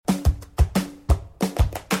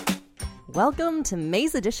Welcome to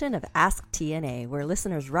May's edition of Ask TNA, where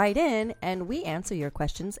listeners write in and we answer your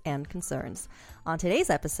questions and concerns. On today's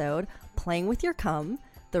episode, playing with your cum,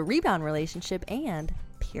 the rebound relationship, and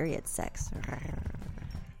period sex.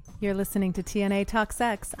 You're listening to TNA Talk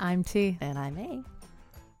Sex. I'm T. And I'm A.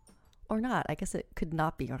 Or not. I guess it could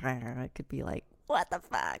not be. It could be like, what the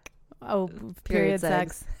fuck? Oh, period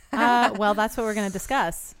sex. Well, that's what we're going to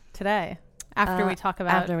discuss today. After we talk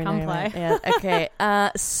about cum play. Yeah, okay.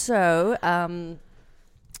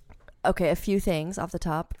 Okay, a few things off the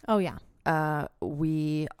top. Oh, yeah.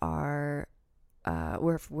 We are,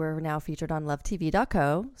 we're now featured on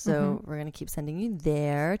lovetv.co. So we're going to keep sending you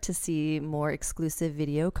there to see more exclusive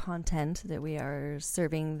video content that we are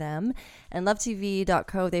serving them. And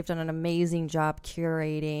lovetv.co, they've done an amazing job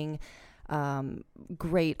curating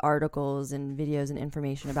great articles and videos and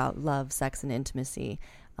information about love, sex, and intimacy.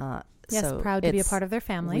 Yes, so proud to be a part of their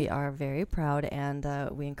family. We are very proud, and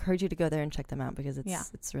we encourage you to go there and check them out because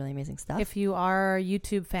it's really amazing stuff. If you are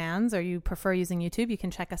YouTube fans or you prefer using YouTube, you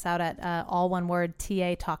can check us out at all one word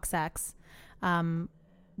TA Talk Sex.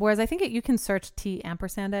 Whereas I think you can search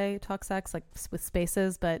T&A Talk Sex like with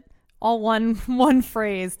spaces, but all one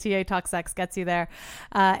phrase, TA Talk Sex, gets you there.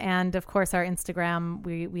 And of course, our Instagram,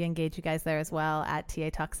 we engage you guys there as well at TA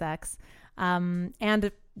Talk Sex.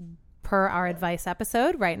 And per our advice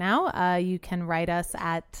episode right now, you can write us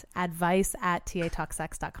at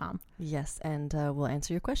advice@tatalksex.com. Yes, and we'll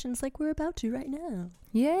answer your questions like we're about to right now.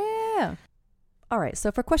 Yeah. All right,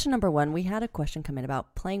 so for question number 1, we had a question come in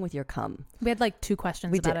about playing with your cum. We had like 2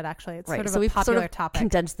 questions about it, actually. It's sort of so a popular topic.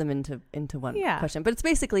 Condensed them into one question. But it's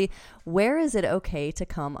basically, where is it okay to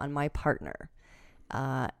cum on my partner?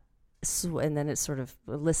 And then it's sort of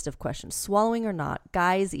a list of questions. Swallowing or not,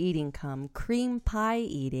 guys eating cum, cream pie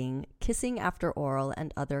eating, kissing after oral,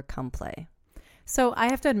 and other cum play. So I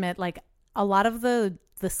have to admit, like, a lot of the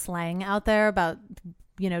slang out there about,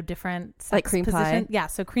 different sex like cream position. pie. Yeah,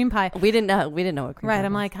 so cream pie. We didn't know what cream pie was.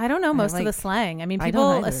 I'm like, I don't know most of the slang. I mean,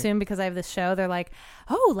 people assume because I have this show, they're like,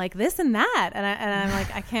 oh, like this and that. And I'm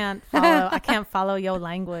like, I can't follow your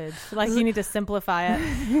language. Like, you need to simplify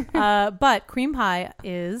it. But cream pie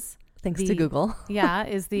is... Thanks to Google.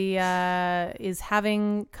 is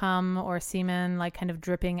having cum or semen like kind of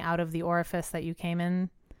dripping out of the orifice that you came in.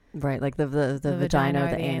 Right, like the vagina or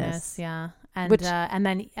the anus. Yeah. And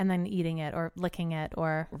then eating it or licking it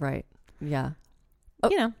or right. Yeah.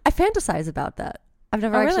 I fantasize about that. I've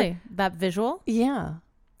never really that visual? Yeah.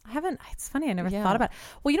 I haven't. It's funny. I never thought about it.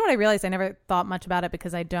 Well, you know what I realized? I never thought much about it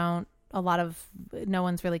because no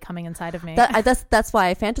one's really coming inside of me. That's why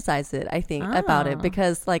I fantasize it, I think, about it,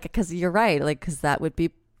 because you're right, because that would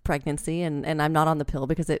be pregnancy, and I'm not on the pill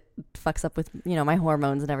because it fucks up with my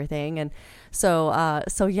hormones and everything, and so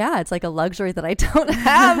yeah, it's like a luxury that I don't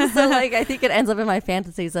have. So I think it ends up in my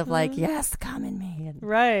fantasies of yes, come in me, and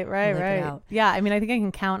right. Yeah, I mean, I think I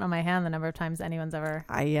can count on my hand the number of times anyone's ever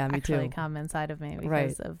actually come inside of me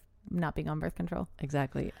because of not being on birth control.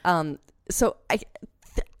 Exactly.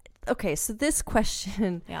 Okay, so this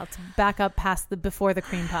question... Yeah, let's back up past before the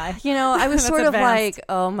cream pie. I was sort of like,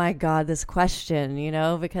 oh my God, this question,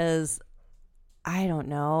 because I don't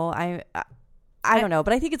know. I don't know,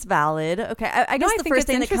 but I think it's valid. Okay, I guess the first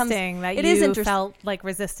thing that comes... It is interesting. Felt like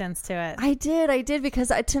resistance to it. I did,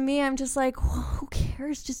 because to me, I'm just like, well, who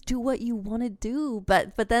cares? Just do what you want to do.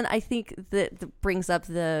 But then I think that brings up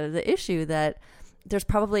the issue that there's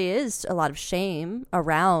probably is a lot of shame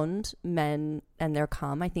around men and their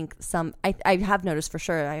cum. I think I have noticed for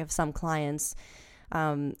sure. I have some clients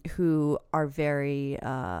who are very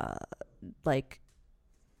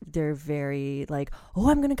they're very like,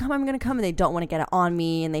 oh, I'm gonna come, and they don't want to get it on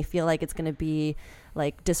me, and they feel like it's gonna be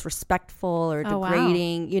like disrespectful or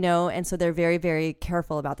degrading, and so they're very, very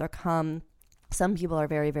careful about their cum. Some people are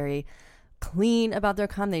very, very clean about their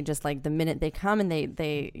cum. They just like the minute they come and they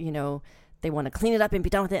they want to clean it up and be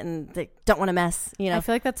done with it, and they don't want to mess, I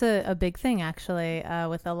feel like that's a big thing, actually,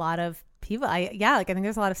 with a lot of people. I think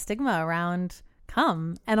there's a lot of stigma around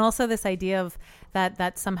cum. And also this idea of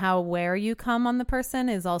that somehow where you come on the person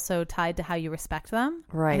is also tied to how you respect them.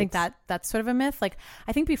 Right. I think that's sort of a myth. Like,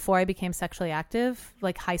 I think before I became sexually active,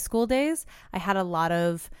 like high school days, I had a lot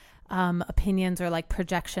of opinions or like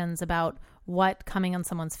projections about what coming on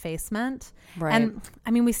someone's face meant. Right. And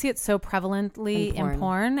I mean, we see it so prevalently in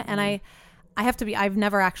porn. And I've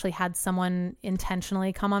never actually had someone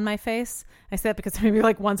intentionally come on my face. I say that because maybe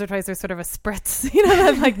like once or twice there's sort of a spritz,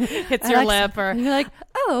 that like hits your lip, or you're like,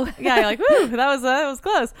 oh yeah, you're like, woo, that was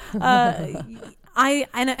close.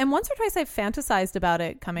 And once or twice I've fantasized about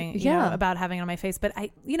it coming, about having it on my face, but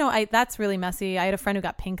I that's really messy. I had a friend who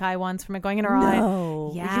got pink eye once from it going in her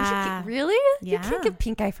eye. Yeah. Really? You can't get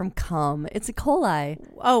pink eye from cum. It's E. coli.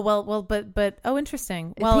 Oh, but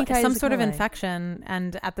interesting. Well, some sort of infection,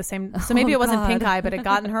 and at the same, so maybe it wasn't pink eye, but it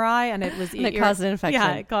got in her eye, and it was and it caused an infection.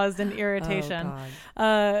 Yeah, it caused an irritation. Oh,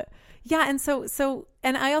 God. Yeah, and so,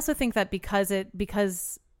 and I also think that because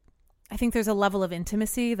I think there's a level of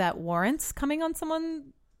intimacy that warrants coming on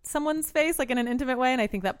someone's face, like in an intimate way, and I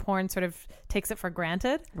think that porn sort of takes it for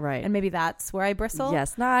granted, right? And maybe that's where I bristle.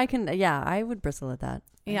 Yes, no, I can. Yeah, I would bristle at that.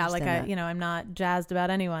 Yeah, like I'm not jazzed about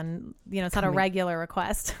anyone. It's not a regular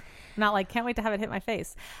request. I'm not like, can't wait to have it hit my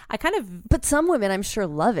face. I kind of, but some women I'm sure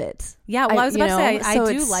love it. Yeah, well, I was about to say I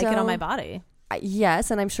do like it on my body.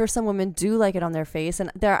 Yes, and I'm sure some women do like it on their face, and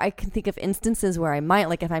I can think of instances where I might,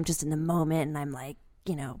 like if I'm just in the moment and I'm like,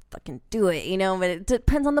 fucking do it, but it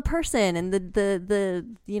depends on the person and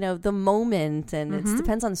the moment, and it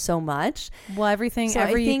depends on so much. Well,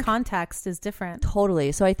 every context is different.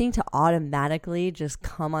 Totally. So I think to automatically just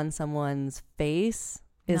come on someone's face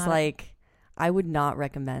is I would not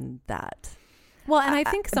recommend that. Well, and I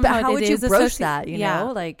think somehow how would you broach that?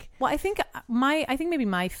 Well, I think maybe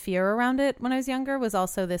my fear around it when I was younger was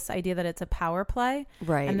also this idea that it's a power play,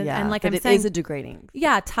 right? And like that I'm it saying, is a degrading.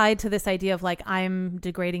 Yeah, tied to this idea of like I'm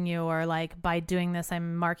degrading you, or like by doing this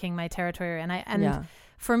I'm marking my territory. And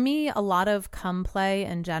for me, a lot of cum play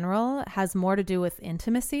in general has more to do with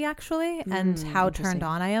intimacy, actually, and how turned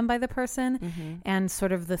on I am by the person, and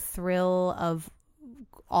sort of the thrill of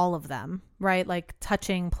all of them, right? Like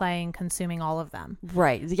touching, playing, consuming all of them.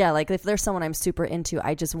 Right. Yeah. Like if there's someone I'm super into,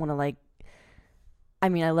 I just want to I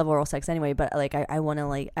love oral sex anyway, but I want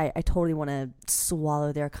to I totally want to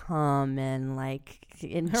swallow their cum and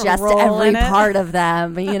ingest every part of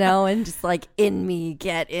them, and just in me,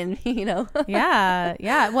 get in me, Yeah.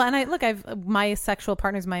 Yeah. Well, and my sexual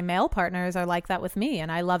partners, my male partners are like that with me.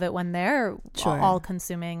 And I love it when they're all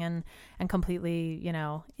consuming and completely,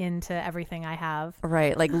 into everything I have.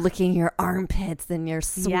 Right. Like licking your armpits and your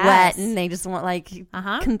sweat, and they just want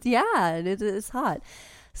it's hot.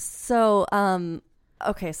 So,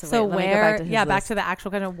 okay, so wait, where? Let me go back to back to the actual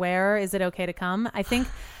kind of where is it okay to come? I think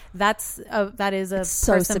that is a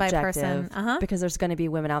so person subjective, by person, because there's going to be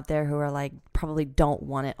women out there who are probably don't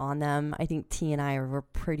want it on them. I think T and I were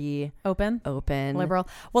pretty open, liberal.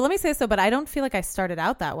 Well, let me say so, but I don't feel like I started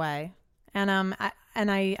out that way, and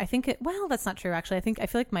I think that's not true, actually. I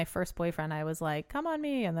feel like my first boyfriend, I was like, come on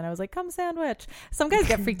me. And then I was like, come sandwich. Some guys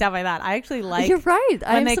get freaked out by that. I actually like, you're right.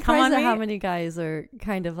 I'm they surprised come on at me, how many guys are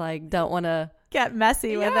kind of don't want to get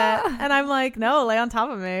messy with it. And I'm like, no, lay on top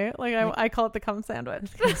of me. I call it the cum sandwich.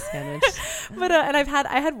 But, and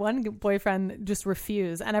I had one boyfriend just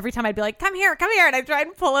refuse. And every time I'd be like, come here. And I'd try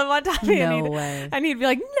and pull him on top of me. And he'd be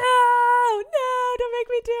like, no, don't make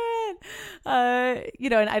me do it.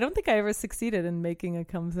 And I don't think I ever succeeded in making a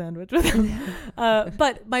cum sandwich with him.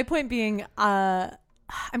 But my point being,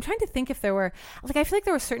 I'm trying to think if there were, I feel like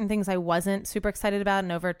there were certain things I wasn't super excited about,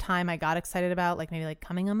 and over time I got excited about, maybe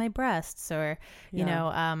coming on my breasts, or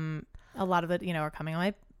a lot of it, or coming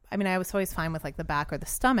on I was always fine with the back or the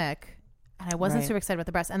stomach, and I wasn't super excited about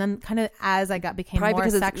the breasts. And then kind of as I became more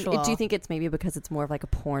sexual. Do you think it's maybe because it's more of a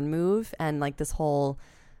porn move, and this whole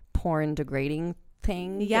porn degrading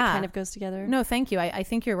thing that kind of goes together? No, thank you. I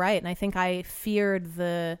think you're right, and I think I feared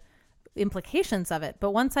the implications of it,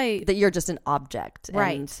 but once that you're just an object,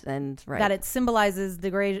 right, and that it symbolizes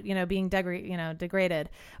being degraded,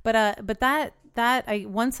 but that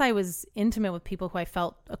once I was intimate with people who I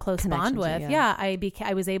felt a close bond with,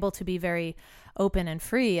 I was able to be very open and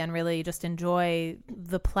free and really just enjoy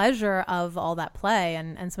the pleasure of all that play,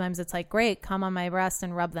 and sometimes it's great, come on my breast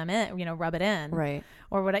and rub it in, right,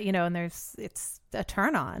 or what, and it's a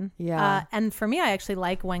turn on. And for me, I actually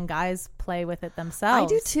like when guys play with it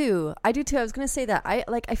themselves. I do too. I was going to say that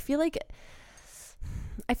I feel like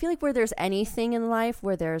where there's anything in life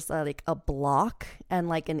where there's a block and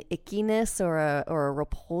an ickiness or a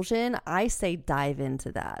repulsion, I say dive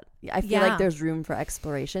into that. I feel like there's room for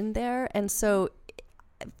exploration there. And so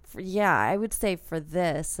I would say for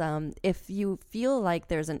this, if you feel like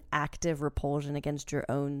there's an active repulsion against your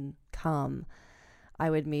own cum, I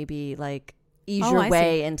would maybe ease your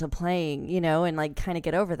way into playing, and kind of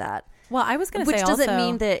get over that. Well, I was going to say also, which doesn't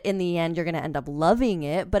mean that in the end you're going to end up loving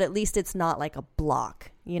it, but at least it's not a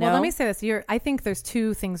block, Well, let me say this. I think there's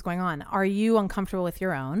two things going on. Are you uncomfortable with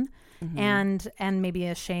your own, and maybe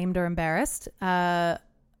ashamed or embarrassed, that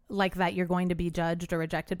you're going to be judged or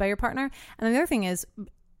rejected by your partner? And then the other thing is,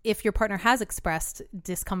 if your partner has expressed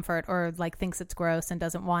discomfort or thinks it's gross and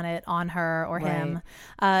doesn't want it on her or him,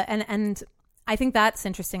 and I think that's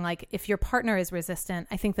interesting. Like if your partner is resistant,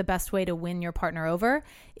 I think the best way to win your partner over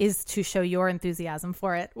is to show your enthusiasm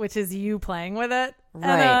for it, which is you playing with it.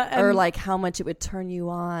 Right. Or like how much it would turn you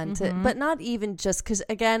on to, but not even just because,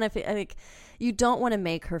 again, I think you don't want to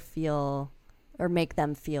make her feel or make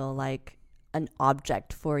them feel like an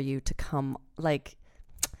object for you to come, like,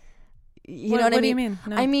 you know what I mean? What do you mean?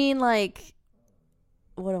 No. I mean, like,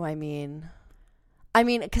 what do I mean? I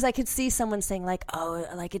mean, because I could see someone saying like, "Oh,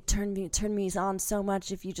 like it turned me on so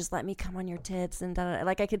much if you just let me come on your tits," and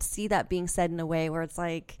like I could see that being said in a way where it's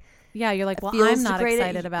like, yeah, you're like, well, I'm not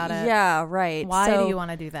excited about it. Yeah, right. Why do you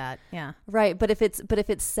want to do that? Yeah, right. But if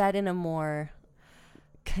it's said in a more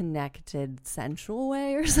connected, sensual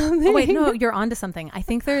way or something. Oh, wait, no, you're onto something. I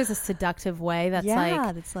think there is a seductive way that's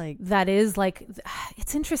that is like,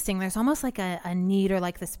 it's interesting. There's almost like a need or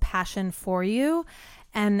like this passion for you.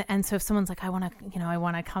 And so if someone's like, I want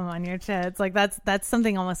to come on your tits, like that's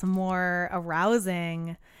something almost more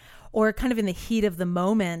arousing, or kind of in the heat of the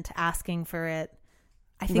moment asking for it.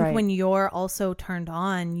 I think when you're also turned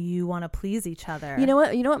on, you want to please each other. You know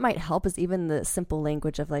what might help is even the simple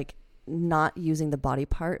language of like not using the body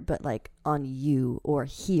part, but like on you or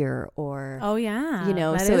here or, oh yeah,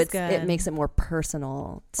 so it makes it more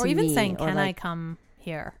personal to or even me, saying, can like, I come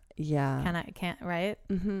here? Yeah. Can't, right?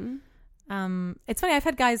 Mm-hmm. It's funny. I've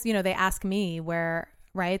had guys, they ask me where,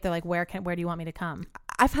 right? They're like, where do you want me to come?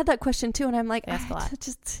 I've had that question too. And I'm like, I ask a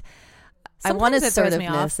lot. I want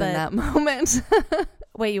assertiveness in that moment.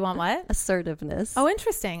 Wait, you want what? Assertiveness. Oh,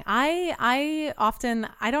 interesting. I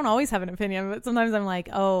don't always have an opinion, but sometimes I'm like,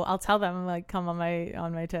 oh, I'll tell them like, come on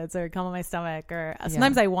my tits or come on my stomach, or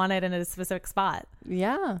sometimes I want it in a specific spot.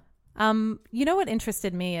 Yeah. What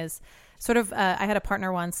interested me is sort of, I had a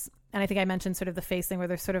partner once, and I think I mentioned sort of the face thing where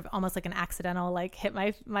there's sort of almost like an accidental like hit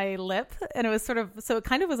my lip, and it was sort of, so it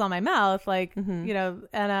kind of was on my mouth, like, and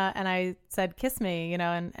I said, kiss me,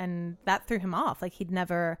 and that threw him off. Like he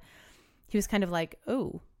was kind of like,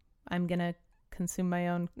 oh, I'm going to consume my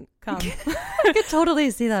own cum. I could totally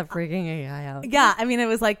see that freaking a guy out. Yeah. I mean, it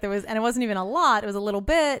was like and it wasn't even a lot. It was a little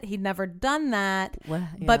bit. He'd never done that. Well,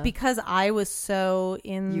 yeah. But because I was so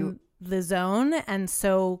in the zone and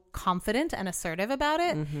so confident and assertive about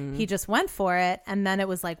it, he just went for it. And then it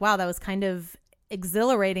was like, wow, that was kind of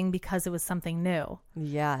exhilarating because it was something new.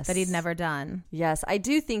 Yes. That he'd never done. Yes. I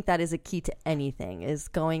do think that is a key to anything, is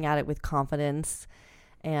going at it with confidence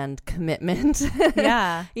and commitment.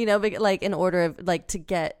 Yeah. Like in order of like to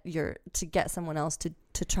get someone else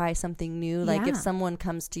to try something new. Like if someone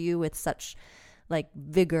comes to you with such like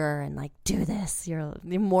vigor and like, do this, you're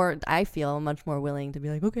more, I feel much more willing to be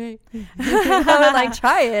like, okay, and like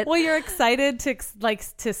try it. Well, you're excited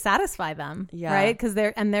to satisfy them, right? Because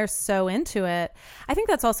they're so into it. I think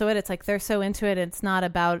that's also it. It's like they're so into it. It's not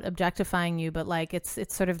about objectifying you, but like it's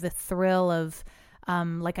sort of the thrill of,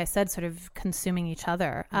 like I said, sort of consuming each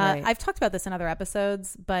other. Right. I've talked about this in other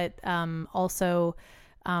episodes, but also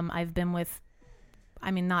I've been with,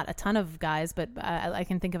 not a ton of guys, but I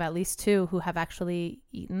can think of at least 2 who have actually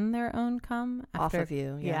eaten their own cum off of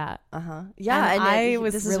you. Yeah. Uh-huh. Yeah. And I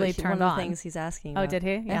was really turned one on. of the things he's asking Oh, about. did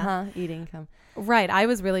he? Yeah. Uh-huh. Eating cum. Right. I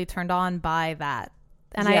was really turned on by that.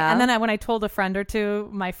 And when I told a friend or two,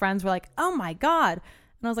 my friends were like, oh my God.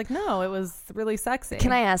 And I was like, no, it was really sexy.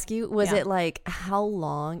 Can I ask you, was it like, how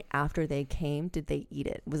long after they came did they eat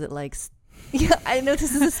it? Was it like, yeah, I know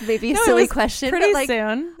this is maybe a silly question, pretty but like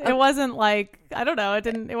soon. It wasn't like, I don't know.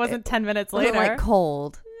 It wasn't 10 minutes later. Was it like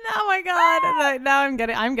cold? Oh my God. Now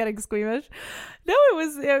I'm getting squeamish. No,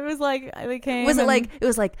 it was like they came. Was it like, it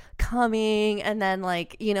was like coming and then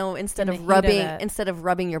like, instead of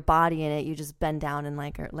rubbing your body in it, you just bend down and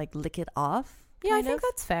like lick it off? Yeah, I think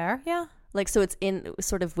that's fair. Yeah. Like, so it's in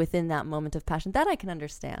sort of within that moment of passion that I can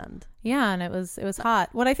understand. Yeah. And it was hot.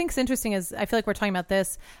 What I think is interesting is I feel like we're talking about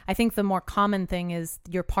this. I think the more common thing is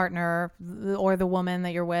your partner or the woman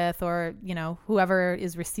that you're with, or, whoever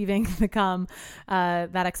is receiving the cum,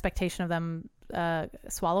 that expectation of them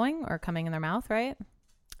swallowing or coming in their mouth, right?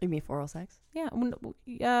 You mean for oral sex? Yeah.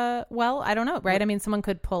 Well, I don't know, right? I mean, someone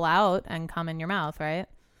could pull out and come in your mouth, right?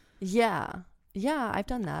 Yeah. Yeah, I've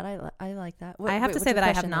done that. I like that. I have to say that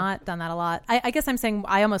I have not done that a lot. I guess I'm saying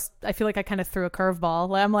I feel like I kind of threw a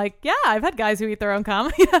curveball. I'm like, yeah, I've had guys who eat their own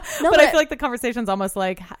cum. But I feel like the conversation's almost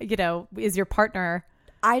like, is your partner?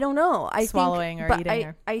 I don't know. Swallowing or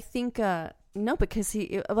eating? I think no, because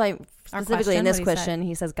he specifically in this question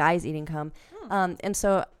he says guys eating cum, and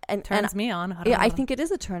so turns me on. I think it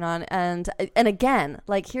is a turn on, and again,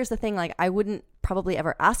 like here's the thing, like I wouldn't probably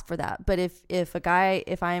ever ask for that, but if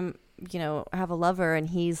I'm have a lover and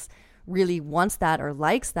he's really wants that or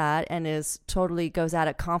likes that and is totally goes at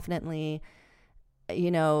it confidently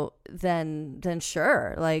then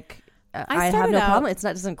sure. Like I have no problem. It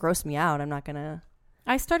doesn't gross me out. I'm not gonna.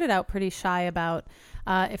 I started out pretty shy about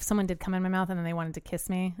if someone did come in my mouth and then they wanted to kiss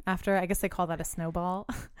me after. I guess they call that a snowball.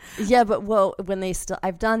 Yeah, but when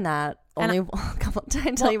I've done that only a couple times. Did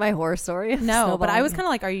I tell you my horror story? No, but I was kind of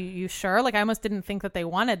like, are you sure? Like I almost didn't think that they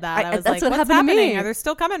wanted that. I was that's like, what what's happened happening? to me. Are there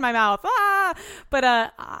still cum in my mouth? Ah! But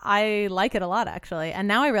I like it a lot actually. And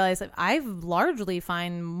now I realize that I largely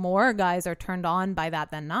find more guys are turned on by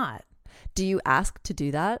that than not. Do you ask to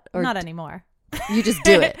do that? Or not anymore. You just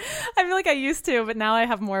do it. I feel like I used to, but now I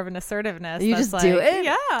have more of an assertiveness. You just do it?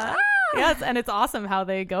 Yeah. Ah! Yes, and it's awesome how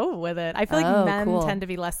they go with it. I feel like men tend to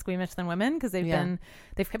be less squeamish than women because they've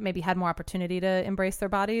maybe had more opportunity to embrace their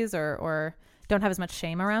bodies or don't have as much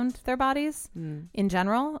shame around their bodies in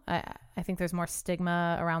general. I think there's more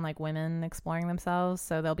stigma around like women exploring themselves,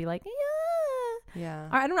 so they'll be like, yeah.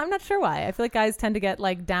 I'm not sure why. I feel like guys tend to get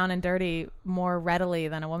like down and dirty more readily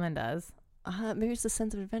than a woman does. Maybe it's a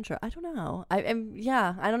sense of adventure. I don't know. I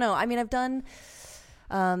don't know. I mean, I've done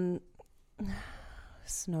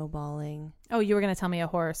snowballing. Oh, you were going to tell me a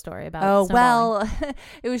horror story about well,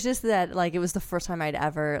 it was just that like it was the first time I'd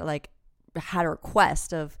ever like had a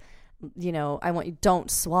request of, I want you, don't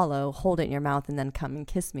swallow, hold it in your mouth and then come and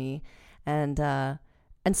kiss me. And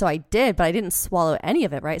so I did, but I didn't swallow any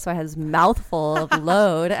of it, right? So I had this mouthful of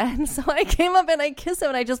load. And so I came up and I kissed him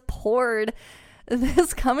and I just poured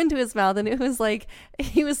this cum into his mouth, and it was like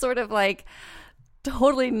he was sort of like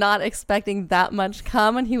totally not expecting that much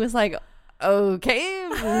cum, and he was like, okay,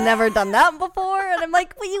 never done that before. And I'm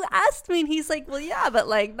like, well, you asked me. And he's like, well, yeah, but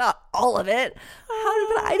like not all of it.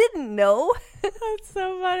 I didn't know. That's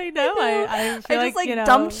so funny. No, I feel I just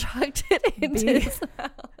dump chucked it into his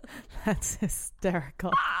mouth. That's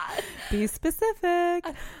hysterical. Be specific.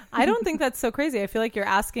 I don't think that's so crazy. I feel like you're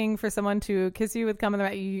asking for someone to kiss you with cum in the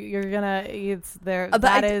mouth. You're gonna. It's there.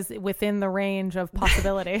 That is within the range of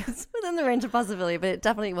possibility. It's within the range of possibility, but it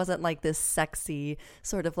definitely wasn't like this sexy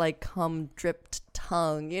sort of like cum dripped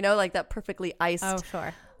tongue. Like that perfectly iced. Oh,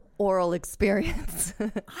 sure. Oral experience. I'm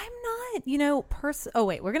not. Oh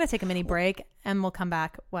wait, we're gonna take a mini break and we'll come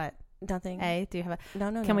back. What? Nothing. Do you have a...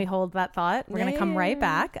 No. Can we hold that thought? We're going to come right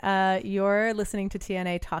back. You're listening to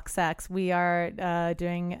TNA Talk Sex. We are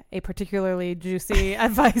doing a particularly juicy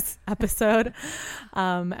advice episode.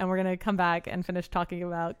 And we're going to come back and finish talking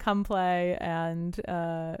about cum play and...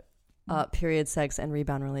 period sex and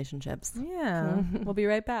rebound relationships. Yeah. We'll be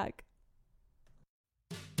right back.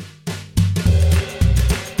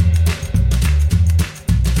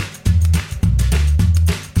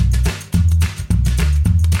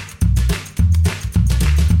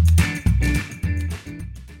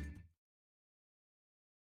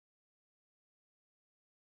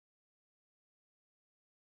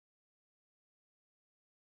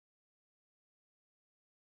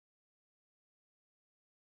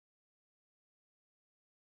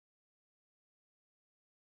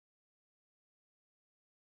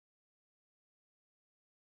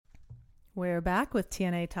 We're back with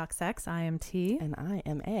TNA Talk Sex. I am T. And I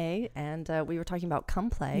am A. And we were talking about cum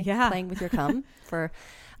play. Yeah. Playing with your cum for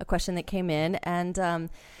a question that came in. And, oh,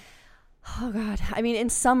 God. I mean, in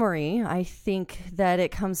summary, I think that it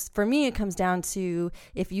comes down to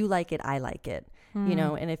if you like it, I like it.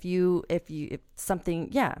 And if you're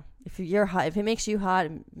hot, if it makes you hot,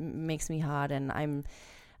 it makes me hot. And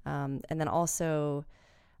and then also,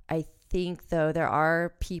 I think though there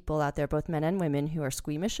are people out there, both men and women, who are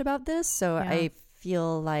squeamish about this. So yeah. I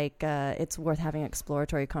feel like it's worth having an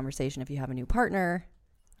exploratory conversation if you have a new partner.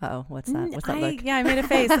 Uh-oh, what's that? What's that look? Yeah, I made a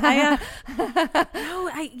face.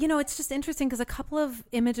 It's just interesting because a couple of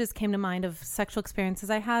images came to mind of sexual experiences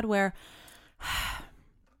I had where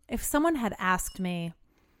if someone had asked me,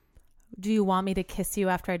 do you want me to kiss you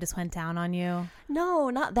after I just went down on you? No,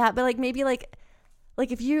 not that. But like maybe like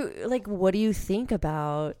if you like, what do you think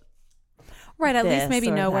about right, at least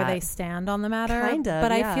maybe know where they stand on the matter. Kind of,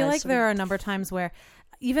 but I feel like there are a number of times where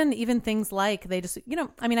even things like they just,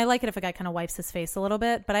 I mean, I like it if a guy kind of wipes his face a little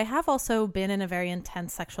bit, but I have also been in a very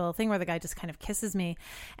intense sexual thing where the guy just kind of kisses me.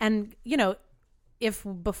 And, if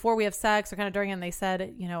before we have sex or kind of during, and they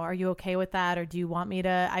said, are you okay with that? Or do you want me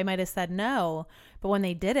to, I might've said no, but when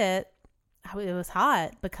they did it was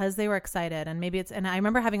hot because they were excited. And maybe and I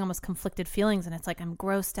remember having almost conflicted feelings, and it's like, I'm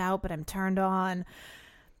grossed out, but I'm turned on.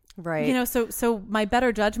 Right. So my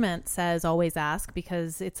better judgment says always ask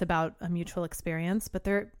because it's about a mutual experience. But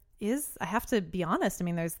there is, I have to be honest. I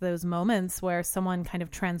mean, there's those moments where someone kind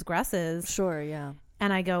of transgresses. Sure. Yeah.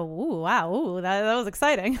 and I go, ooh, wow, ooh, that was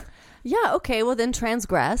exciting. Yeah, okay, well then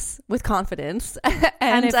transgress with confidence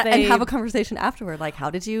and have a conversation afterward. Like,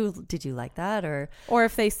 did you like that? Or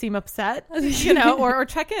if they seem upset, you know, or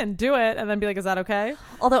check in, do it, and then be like, is that okay?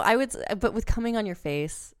 Although but with coming on your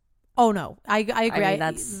face. Oh no, I agree. I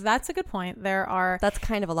mean, that's a good point. That's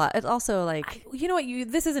kind of a lot. It's also like, you know what,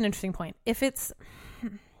 this is an interesting point. If it's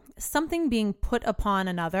something being put upon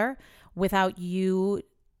another without you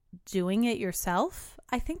doing it yourself,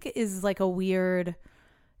 I think it is like a weird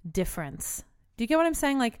difference. Do you get what I'm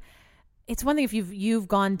saying? Like, it's one thing if you've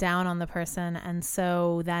gone down on the person, and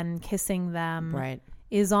so then kissing them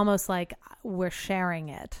is almost like we're sharing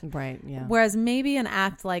it. Right, yeah. Whereas maybe an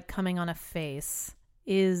act like coming on a face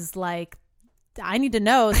is like, I need to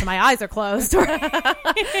know, so my eyes are closed. Yeah,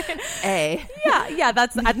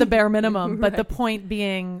 that's at the bare minimum. But the point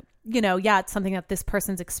being, you know, it's something that this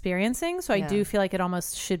person's experiencing. So I do feel like it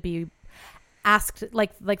almost should be asked,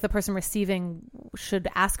 like the person receiving should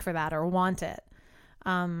ask for that or want it,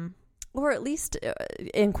 or at least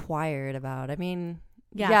inquired about. I mean,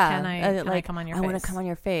 can I come on your face? I want to come on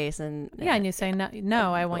your face, and and you say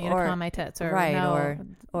no, I want you to come on my tits, or no.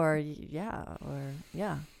 or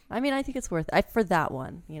I mean, I think it's worth for that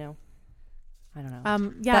one, you know. I don't know.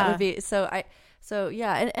 That would be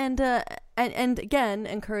and again,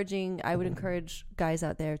 encouraging. I would encourage guys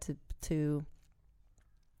out there to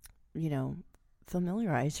you know,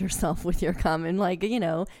 familiarize yourself with your cum, and like, you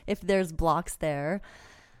know, if there's blocks there,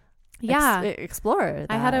 explore that.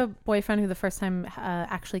 I had a boyfriend who the first time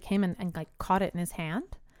actually came and like caught it in his hand,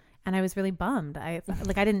 and I was really bummed. I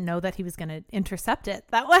didn't know that he was going to intercept it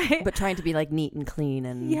that way, but trying to be like neat and clean,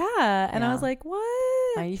 and I was like,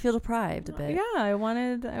 what? You feel deprived a bit. I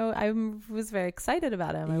was very excited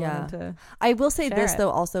about him. I wanted to. I will say this though,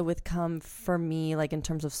 also with cum, for me, like in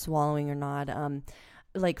terms of swallowing or not,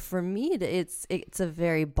 like for me, it's a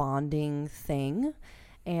very bonding thing,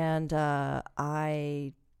 and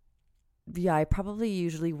I probably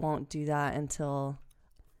usually won't do that until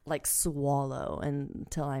like swallow,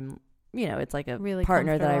 until I'm, you know, it's like a really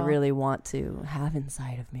partner that I really want to have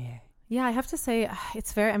inside of me. Yeah, I have to say,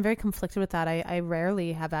 I'm very conflicted with that. I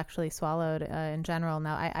rarely have actually swallowed in general.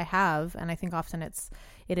 Now I have, and I think often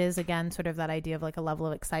it is again sort of that idea of like a level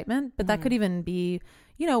of excitement, but that could even be,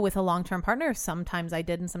 you know, with a long-term partner. Sometimes I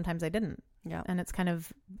did and sometimes I didn't. Yeah. And it's kind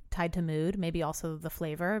of tied to mood, maybe also the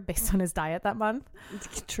flavor based on his diet that month.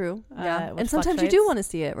 True. Yeah. And sometimes you do want to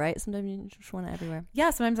see it, right? Sometimes you just want it everywhere. Yeah.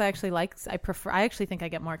 Sometimes I actually think I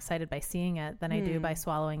get more excited by seeing it than I do by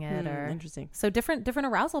swallowing it. Or interesting. So different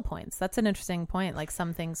arousal points. That's an interesting point. Like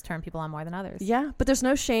some things turn people on more than others. Yeah. But there's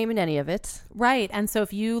no shame in any of it. Right. And so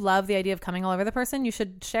if you love the idea of coming all over the person, you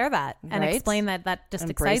should share that and explain that just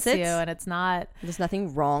excites you, and it's not. There's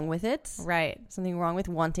nothing wrong with it. Right. Something wrong with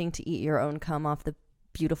wanting to eat your own cum off the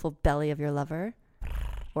beautiful belly of your lover,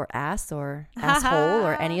 or ass, or asshole,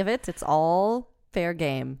 or any of it. It's all fair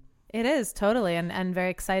game. It is totally, and very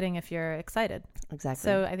exciting if you're excited. Exactly.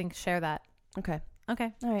 So I think share that. Okay. All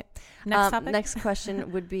right. Next topic. Next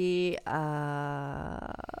question would be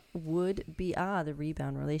the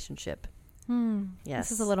rebound relationship. Yes.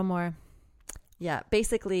 This is a little more. Yeah.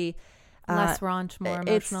 Basically. Less raunch, more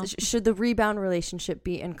emotional. Should the rebound relationship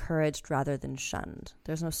be encouraged rather than shunned?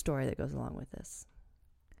 There's no story that goes along with this,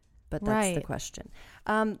 but that's the question.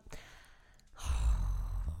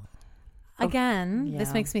 Again,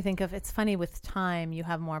 this makes me think of, it's funny, with time you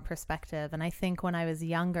have more perspective, and I think when I was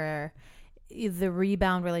younger, the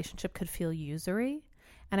rebound relationship could feel usury.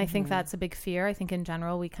 And I think that's a big fear. I think in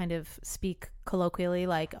general, we kind of speak colloquially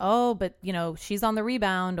like, oh, but, you know, she's on the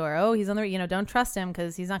rebound, or, oh, he's on the, you know, don't trust him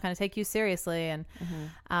because he's not going to take you seriously. And,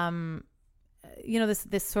 you know,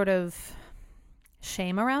 this sort of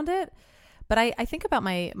shame around it. But I think about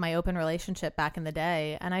my open relationship back in the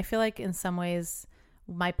day. And I feel like in some ways,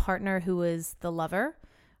 my partner, who was the lover,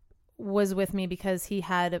 was with me because he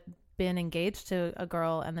had been engaged to a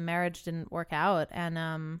girl and the marriage didn't work out.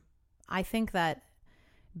 And I think that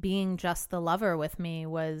being just the lover with me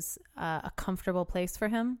was a comfortable place for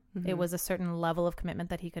him. It was a certain level of commitment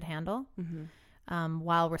that he could handle,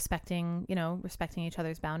 while respecting each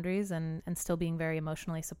other's boundaries and still being very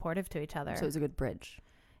emotionally supportive to each other. So it was a good bridge.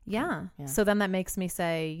 Yeah. So then that makes me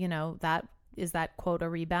say, you know, that quote a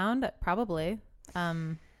rebound? Probably.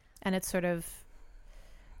 And it's sort of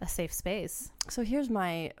a safe space. So here's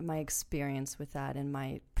my experience with that, and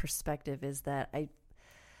my perspective is that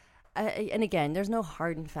and again, there's no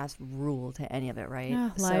hard and fast rule to any of it, right?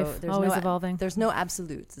 Yeah, life, so there's always evolving. There's no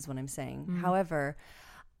absolutes, is what I'm saying. However,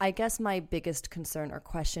 I guess my biggest concern or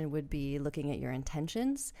question would be looking at your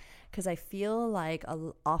intentions, because I feel like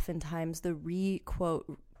oftentimes the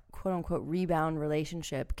quote quote unquote rebound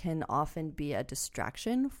relationship can often be a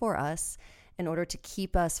distraction for us in order to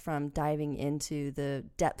keep us from diving into the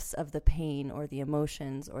depths of the pain or the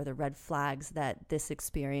emotions or the red flags that this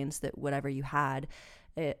experience, that whatever you had,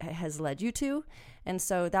 it has led you to. And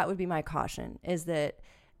so that would be my caution, is that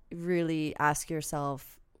really ask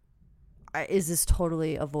yourself, is this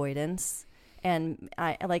totally avoidance? And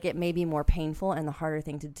it may be more painful and the harder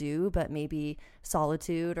thing to do, but maybe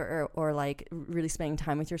solitude or like really spending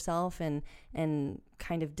time with yourself and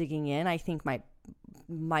kind of digging in, I think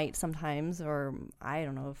might sometimes, or I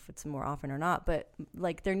don't know if it's more often or not, but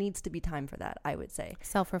like there needs to be time for that, I would say.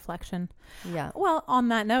 Self-reflection. Yeah. Well, on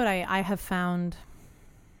that note, I have found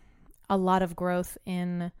a lot of growth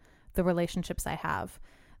in the relationships I have.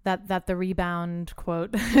 That the rebound,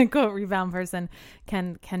 quote rebound person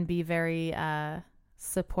can be very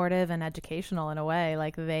supportive and educational in a way.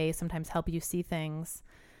 Like they sometimes help you see things,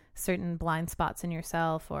 certain blind spots in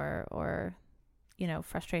yourself, or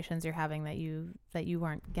frustrations you're having that you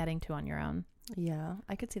weren't getting to on your own. Yeah,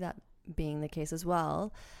 I could see that being the case as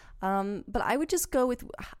well. But I would just go with,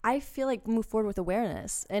 I feel like move forward with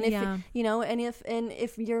awareness. And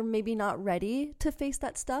if you're maybe not ready to face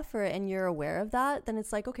that stuff and you're aware of that, then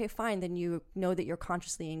it's like, okay, fine. Then you know that you're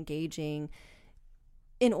consciously engaging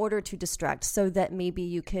in order to distract, so that maybe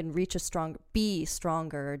you can be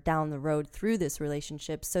stronger down the road through this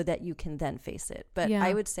relationship so that you can then face it. But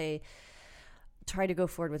I would say try to go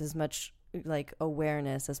forward with as much like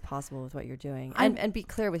awareness as possible with what you're doing, and be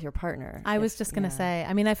clear with your partner. I was just going to say,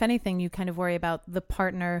 I mean, if anything, you kind of worry about the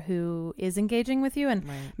partner who is engaging with you. And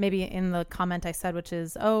maybe in the comment I said, which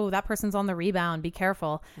is, oh, that person's on the rebound, be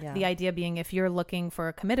careful. Yeah. The idea being, if you're looking for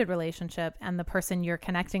a committed relationship and the person you're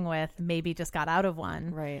connecting with maybe just got out of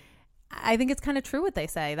one. Right. I think it's kind of true what they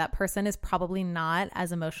say. That person is probably not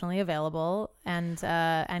as emotionally available and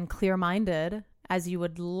clear-minded as you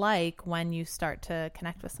would like when you start to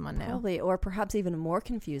connect with someone new. Probably, or perhaps even more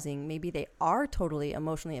confusing, maybe they are totally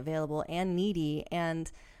emotionally available and needy,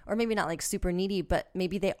 or maybe not like super needy, but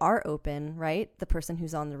maybe they are open, right? The person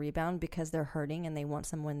who's on the rebound, because they're hurting and they want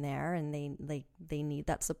someone there and they need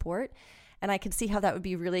that support. And I could see how that would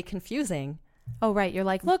be really confusing. Oh, right. You're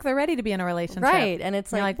like, look, they're ready to be in a relationship. Right. And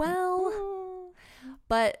it's like, well...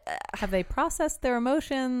 But have they processed their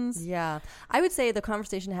emotions? Yeah. I would say the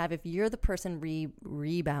conversation to have, if you're the person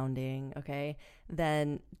rebounding, okay,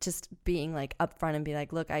 then just being like upfront and be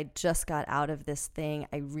like, look, I just got out of this thing.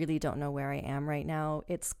 I really don't know where I am right now.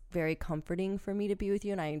 It's very comforting for me to be with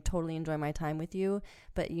you and I totally enjoy my time with you.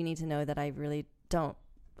 But you need to know that I really don't,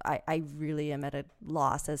 I really am at a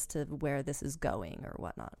loss as to where this is going or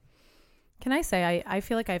whatnot. Can I say, I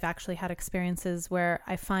feel like I've actually had experiences where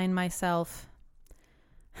I find myself...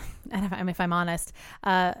 And if I'm honest,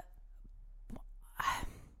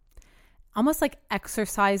 almost like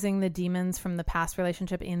exercising the demons from the past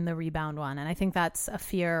relationship in the rebound one. And I think that's a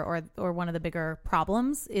fear or one of the bigger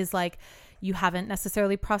problems, is like you haven't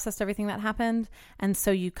necessarily processed everything that happened. And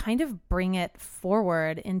so you kind of bring it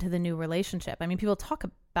forward into the new relationship. I mean, people talk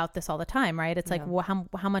about this all the time, right? It's like, well,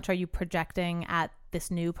 how much are you projecting at this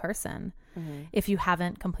new person if you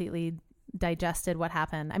haven't completely digested what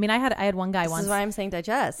happened? I mean, I had one guy once. This is why I'm saying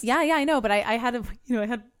digest. Yeah, I know. But I had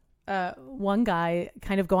one guy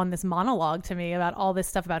kind of go on this monologue to me about all this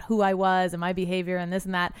stuff about who I was and my behavior and this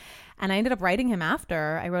and that. And I ended up writing him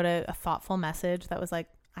after. I wrote a thoughtful message that was like,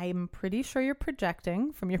 I'm pretty sure you're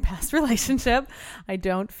projecting from your past relationship. I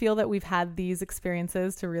don't feel that we've had these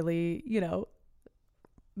experiences to really,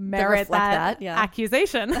 merit that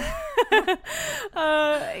accusation.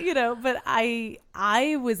 But I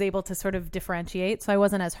was able to sort of differentiate, so I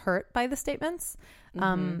wasn't as hurt by the statements.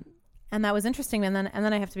 And that was interesting. And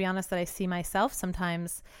then I have to be honest that I see myself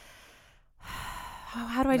sometimes,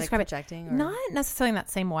 how do I describe projecting it? Not necessarily in that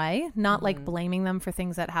same way, not like blaming them for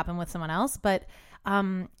things that happen with someone else, but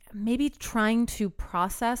maybe trying to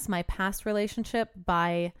process my past relationship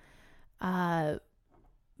by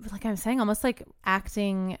like I'm saying, almost like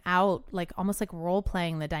acting out, like almost like role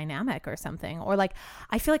playing the dynamic or something. Or like,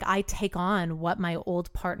 I feel like I take on what my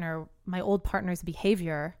old partner's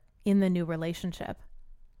behavior in the new relationship.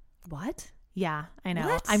 What? Yeah, I know.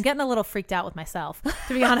 What? I'm getting a little freaked out with myself,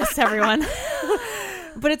 to be honest, everyone.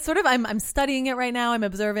 But it's sort of, I'm studying it right now. I'm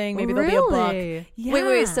observing. Maybe there'll be a book. Yeah.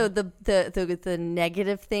 Wait. So the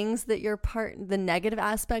negative things that the negative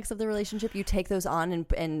aspects of the relationship, you take those on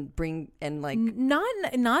and bring and like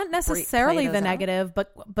not necessarily the negative,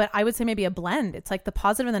 but I would say maybe a blend. It's like the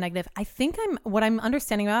positive and the negative. I think what I'm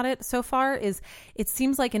understanding about it so far is it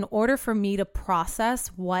seems like in order for me to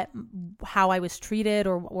process how I was treated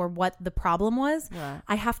or what the problem was,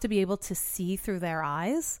 I have to be able to see through their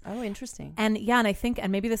eyes. Oh, interesting. And I think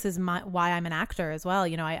and maybe this is why I'm an actor as well.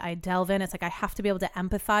 You know, I delve in. It's like I have to be able to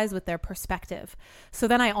empathize with their perspective. So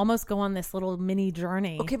then I almost go on this little mini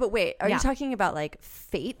journey. Okay, but wait, are you talking about like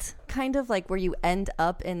fate, kind of like where you end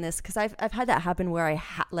up in this? Because I've had that happen where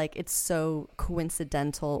like it's so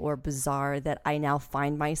coincidental or bizarre that I now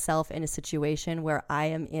find myself in a situation where I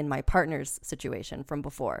am in my partner's situation from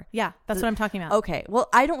before. Yeah, that's what I'm talking about. Okay, well,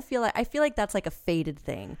 I feel like that's like a fated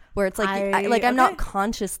thing where it's like I'm not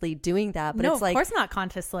consciously doing that, but no, it's like, of course not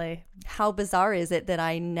consciously. How bizarre is it that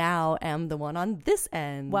I now am the one on this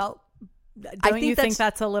end? Well, don't you think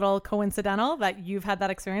that's a little coincidental that you've had that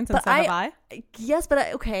experience and so have I? Yes, but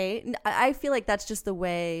I feel like that's just the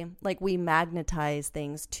way like we magnetize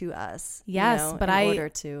things to us. Yes, you know, but in order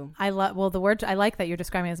to the word I like that you're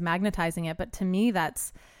describing as magnetizing it, but to me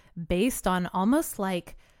that's based on almost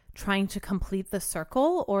like trying to complete the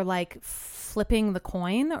circle or like flipping the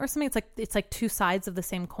coin or something. It's like two sides of the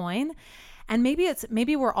same coin, and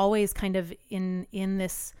maybe we're always kind of in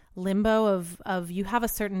this limbo of you have a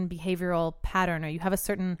certain behavioral pattern or you have a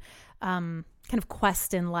certain kind of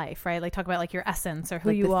quest in life, right? Like talk about like your essence or who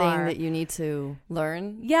like you the are. Thing that you need to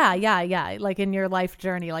learn. Yeah. Like in your life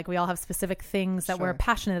journey, like we all have specific things that we're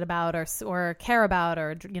passionate about or care about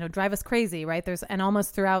or, you know, drive us crazy, right? And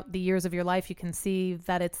almost throughout the years of your life, you can see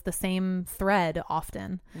that it's the same thread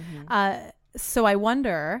often. Mm-hmm. So I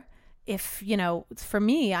wonder if, you know, for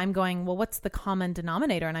me, I'm going, well, what's the common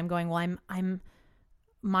denominator? And I'm going, well,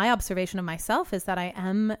 my observation of myself is that I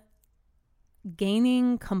am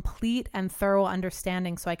gaining complete and thorough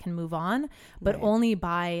understanding so I can move on, but only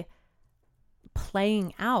by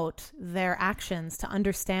playing out their actions to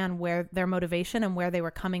understand where their motivation and where they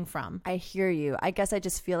were coming from. I hear you. I guess I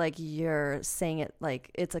just feel like you're saying it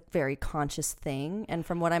like it's a very conscious thing. And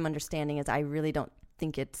from what I'm understanding is I really don't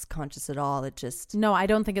think it's conscious at all. It just I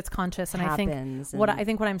don't think it's conscious. And happens. What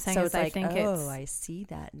I'm saying so is like, I think I see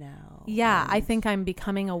that now. Yeah, I think I'm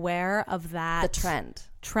becoming aware of that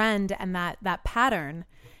trend and that pattern.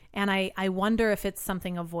 And I wonder if it's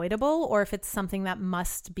something avoidable or if it's something that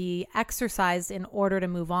must be exercised in order to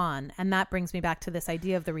move on. And that brings me back to this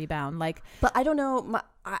idea of the rebound. Like, but I don't know.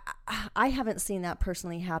 I haven't seen that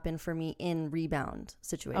personally happen for me in rebound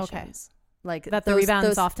situations. Okay. Like that the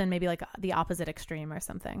rebound's often maybe like the opposite extreme or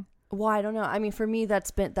something. Well, I don't know. I mean, for me,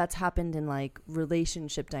 that's happened in like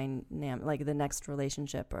relationship dynamic, like the next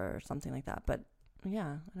relationship or something like that. But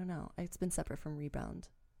yeah, I don't know. It's been separate from rebound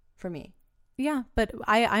for me. Yeah, but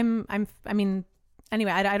I mean,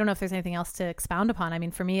 anyway, I don't know if there's anything else to expound upon. I mean,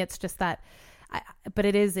 for me, it's just that, but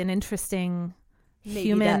it is an interesting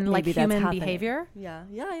human behavior. Yeah.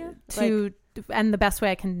 And the best way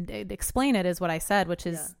I can explain it is what I said, which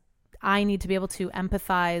is I need to be able to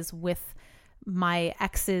empathize with my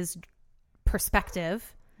ex's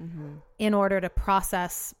perspective in order to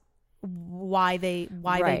process why they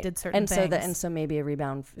did certain things. And so maybe a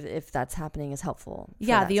rebound, if that's happening, is helpful.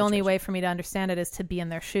 Yeah, the only way for me to understand it is to be in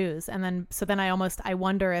their shoes. And then I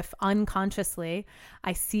wonder if unconsciously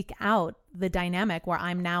I seek out the dynamic where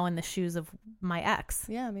I'm now in the shoes of my ex.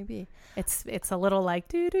 Yeah, maybe. It's a little like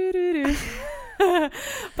do do do do.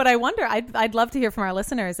 But I wonder, I'd love to hear from our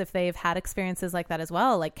listeners if they've had experiences like that as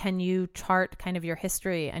well. Like, can you chart kind of your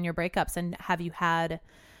history and your breakups, and have you had?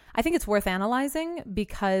 I think it's worth analyzing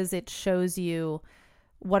because it shows you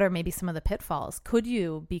what are maybe some of the pitfalls. Could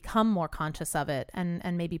you become more conscious of it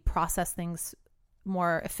and maybe process things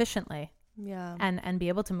more efficiently? Yeah. And be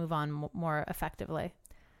able to move on more effectively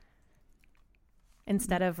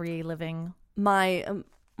instead of reliving. My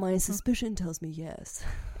suspicion tells me yes.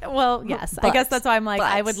 Well, yes. I guess that's why I'm like,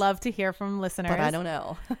 I would love to hear from listeners. But I don't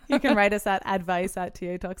know. You can write us at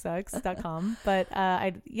advice@tatalksex.com. But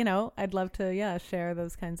I'd love to share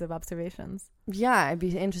those kinds of observations. Yeah, I'd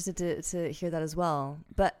be interested to hear that as well.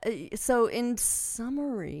 But so in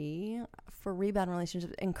summary, for rebound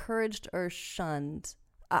relationships, encouraged or shunned,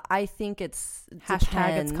 I think it's It's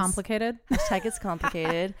complicated. It's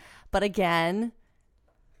complicated. But again,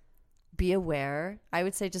 be aware. I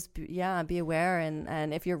would say just be aware,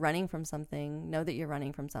 and if you're running from something, know that you're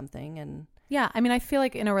running from something. And yeah, I mean, I feel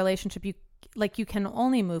like in a relationship you can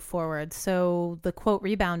only move forward. So the quote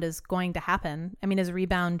rebound is going to happen. I mean, is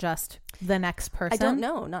rebound just the next person? I don't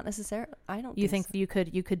know. Not necessarily. I don't. You think so. you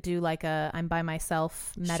could do like a I'm by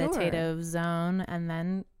myself meditative zone and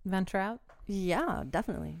then venture out? Yeah,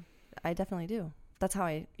 definitely. I definitely do. That's how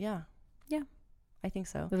I I think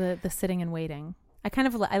so. The sitting and waiting. I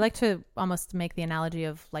like to almost make the analogy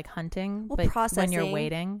of like hunting, but processing. When you're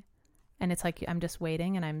waiting, and it's like I'm just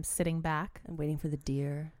waiting and I'm sitting back and waiting for the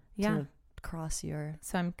deer to cross your.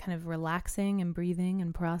 So I'm kind of relaxing and breathing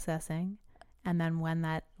and processing, And then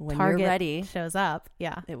when you're ready, shows up,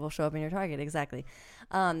 it will show up in your target. Exactly.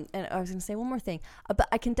 And I was going to say one more thing, but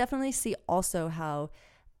I can definitely see also how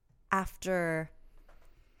after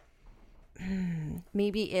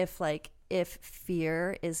maybe if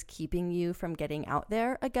fear is keeping you from getting out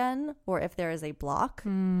there again, or if there is a block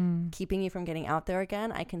keeping you from getting out there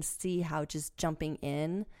again, I can see how just jumping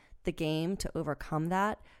in the game to overcome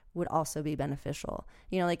that would also be beneficial.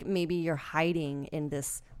 You know, like maybe you're hiding in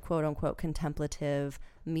this quote unquote contemplative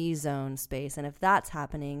me zone space. And if that's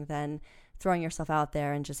happening, then throwing yourself out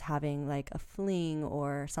there and just having like a fling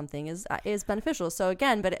or something is beneficial. So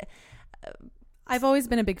again, but I've always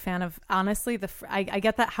been a big fan of, honestly, I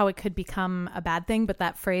get that how it could become a bad thing, but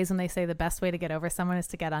that phrase when they say the best way to get over someone is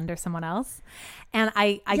to get under someone else. And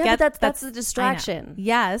I get that's a distraction.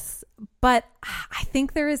 Yes. But I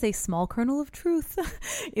think there is a small kernel of truth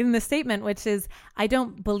in the statement, which is I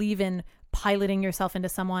don't believe in piloting yourself into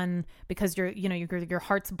someone because your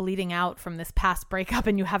heart's bleeding out from this past breakup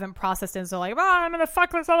and you haven't processed it. So like, I'm going to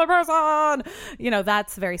fuck this other person.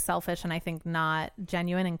 That's very selfish and I think not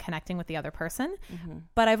genuine in connecting with the other person. Mm-hmm.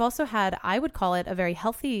 But I've also had, I would call it a very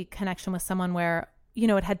healthy connection with someone where,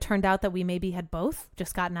 it had turned out that we maybe had both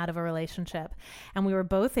just gotten out of a relationship and we were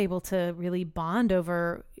both able to really bond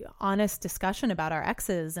over honest discussion about our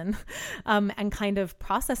exes and kind of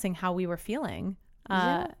processing how we were feeling.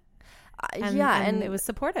 And it was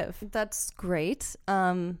supportive. That's great.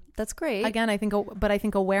 That's great. Again, I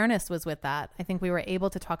think awareness was with that. I think we were able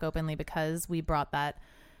to talk openly because we brought that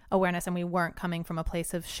awareness and we weren't coming from a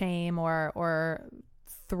place of shame or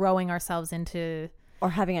throwing ourselves into... Or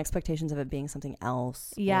having expectations of it being something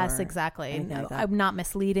else. Yes, exactly. Like I'm not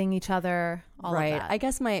misleading each other. All right. Of that. I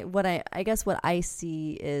guess what I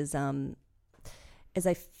see is I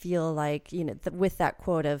feel like, with that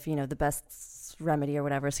quote of, the best remedy or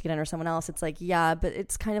whatever is to get under someone else. It's like, yeah, but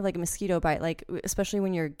it's kind of like a mosquito bite. Like, especially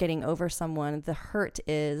when you're getting over someone, the hurt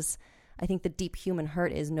is, I think the deep human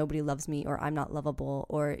hurt is nobody loves me or I'm not lovable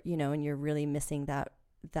or, and you're really missing that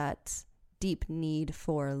deep need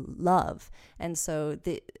for love. And so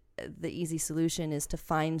the easy solution is to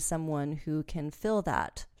find someone who can fill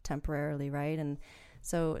that temporarily, right? And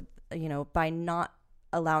so, by not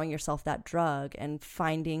allowing yourself that drug and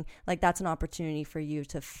finding, like, that's an opportunity for you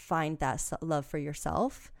to find that love for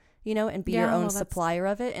yourself, and be your own supplier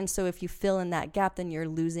of it. And so if you fill in that gap, then you're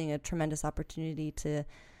losing a tremendous opportunity to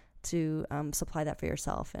supply that for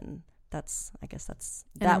yourself. And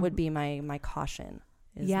that would be my caution.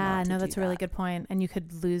 That's a really good point. And you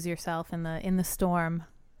could lose yourself in the storm.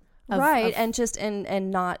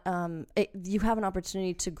 And not you have an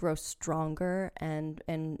opportunity to grow stronger and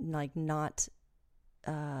like not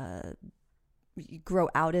grow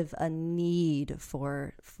out of a need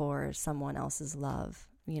for someone else's love,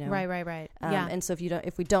 Right. Yeah. And so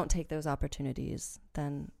if we don't take those opportunities,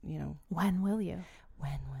 then when will you?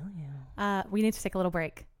 We need to take a little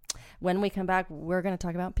break. When we come back, we're going to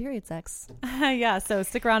talk about period sex. Yeah, so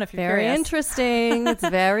stick around if you're very curious. Interesting. It's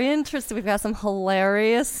very interesting. We've got some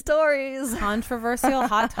hilarious stories. Controversial,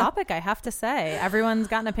 hot topic, I have to say. Everyone's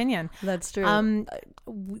got an opinion. That's true.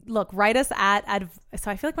 Look, write us so I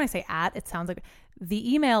feel like when I say it sounds like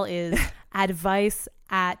the email is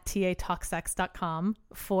advice@tatalksex.com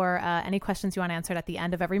for any questions you want answered at the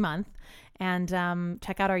end of every month. And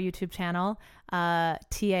check out our YouTube channel,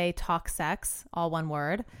 TA Talk Sex, all one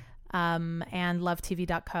word. And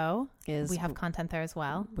lovetv.co. We have content there as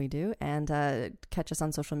well. We do. And catch us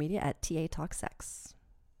on social media at TA Talk Sex.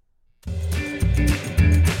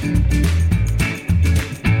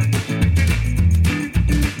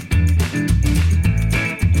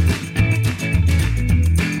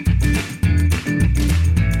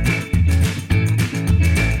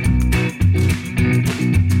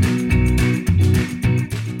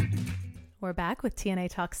 We're back with TNA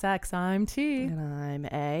Talk Sex. I'm T. And I'm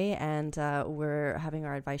A. And we're having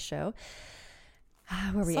our advice show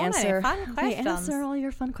where we answer all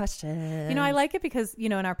your fun questions. I like it because,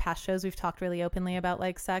 in our past shows, we've talked really openly about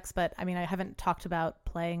like sex, but I haven't talked about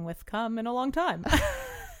playing with cum in a long time.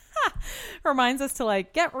 Reminds us to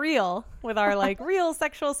like get real with our like real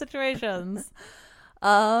sexual situations.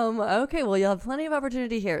 Okay, well, you'll have plenty of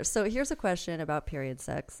opportunity here. So here's a question about period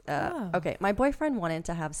sex. Okay, my boyfriend wanted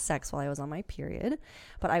to have sex while I was on my period,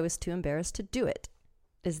 but I was too embarrassed to do it.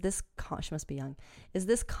 Is this, she must be young. Is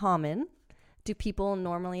this common? Do people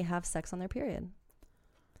normally have sex on their period?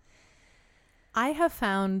 I have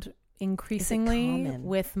found increasingly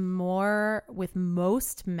with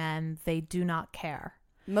most men, they do not care.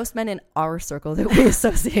 Most men in our circle that we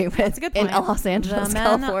associate with in Los Angeles,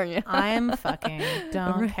 California. I'm fucking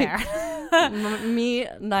don't care. Me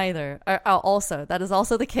neither. Also, that is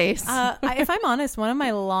also the case. If I'm honest, one of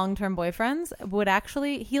my long-term boyfriends would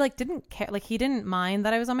actually, he like didn't care, like he didn't mind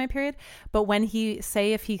that I was on my period, but when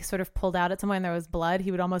if he sort of pulled out at someone and there was blood,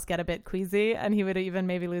 he would almost get a bit queasy, and he would even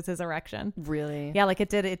maybe lose his erection. Really? Yeah, like it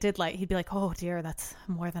did like, he'd be like, oh dear, that's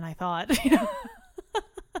more than I thought.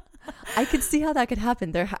 I could see how that could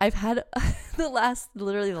happen. I've had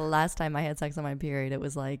literally the last time I had sex on my period, it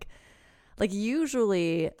was like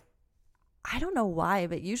usually, I don't know why,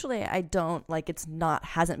 but usually I don't, like,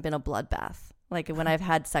 hasn't been a bloodbath. Like when I've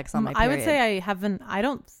had sex on my period. I would say I haven't,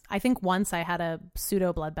 I think once I had a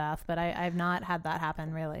pseudo bloodbath, but I've not had that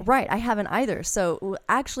happen really. Right. I haven't either. So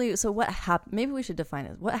actually, what happened, maybe we should define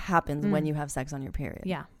it. What happens when you have sex on your period?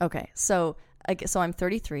 Yeah. Okay. So I'm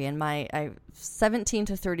 33 and I 17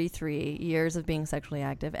 to 33 years of being sexually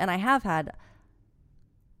active. And I have had,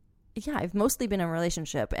 I've mostly been in a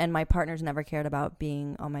relationship and my partner's never cared about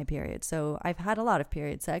being on my period. So I've had a lot of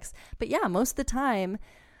period sex, but most of the time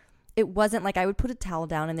it wasn't like I would put a towel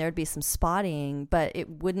down and there would be some spotting, but it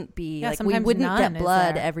wouldn't be like we wouldn't get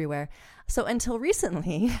blood everywhere. So until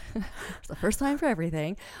recently, it's the first time for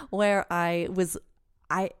everything, where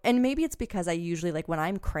and maybe it's because I usually, like, when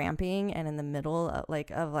I'm cramping and in the middle of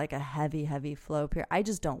a heavy flow period, I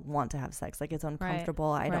just don't want to have sex. Like, it's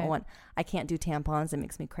uncomfortable. Right. I can't do tampons. It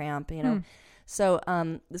makes me cramp, you know? So,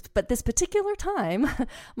 but this particular time,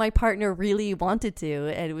 my partner really wanted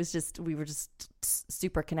to, and it was just, we were just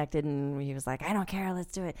super connected, and he was like, I don't care,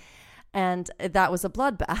 let's do it. And that was a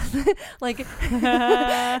bloodbath, like,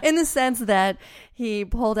 in the sense that he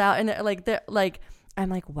pulled out, and I'm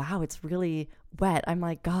like, wow, it's really wet. I'm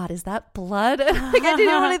like, God, is that blood? Like, I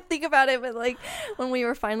didn't want to think about it, but like when we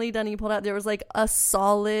were finally done, he pulled out, there was like a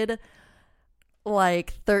solid,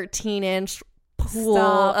 like 13-inch pool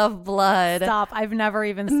of blood. Stop. I've never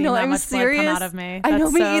even seen that much blood come out of me. I know,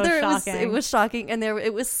 me so either. Shocking. It was shocking, and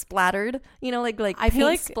it was splattered. You know, like I feel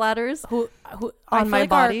like splatters who on my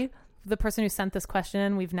body. The person who sent this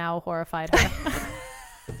question, we've now horrified her.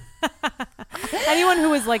 Anyone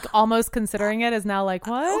who is like almost considering it is now like,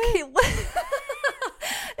 what? Okay,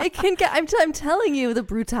 it can get. I'm telling you the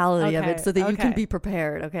brutality of it, so that you can be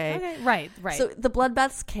prepared. Okay. Right. So the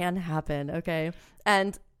bloodbaths can happen. Okay,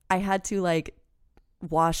 and I had to like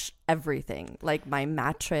wash everything, like my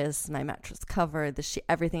mattress cover, the sheet,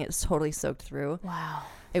 everything. It was totally soaked through. Wow.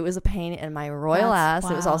 It was a pain in my royal ass.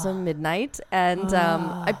 Wow. It was also midnight, and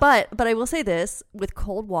but I will say this: with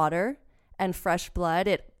cold water and fresh blood,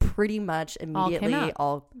 it pretty much immediately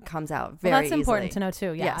all comes out very easily. That's important to know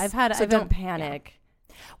too. Yeah, yes. So don't panic. Yeah.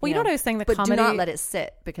 Well, you know what I was saying? But do not let it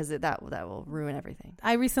sit, because that will ruin everything.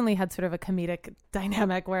 I recently had sort of a comedic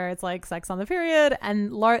dynamic where it's like sex on the period,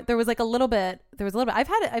 and there was a little bit. I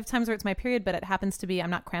have times where it's my period, but it happens to be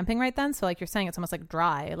I'm not cramping right then. So like you're saying, it's almost like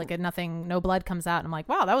dry, like no blood comes out. And I'm like,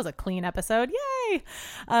 wow, that was a clean episode. Yay!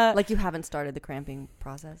 Like you haven't started the cramping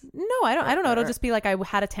process? No, I don't know. It'll just be like I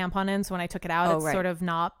had a tampon in, so when I took it out, it's sort of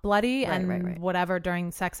not bloody, and whatever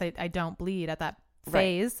during sex, I don't bleed at that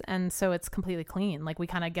phase, and so it's completely clean. Like we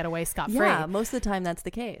kind of get away scot-free. Yeah, most of the time that's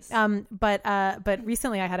the case. But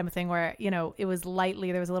recently I had a thing where, you know, it was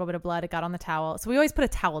lightly, there was a little bit of blood, it got on the towel. So we always put a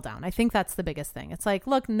towel down. I think that's the biggest thing. It's like,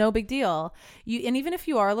 look, no big deal. And even if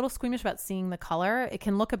you are a little squeamish about seeing the color, it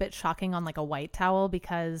can look a bit shocking on like a white towel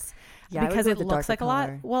because it looks like color. A lot.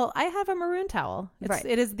 Well, I have a maroon towel.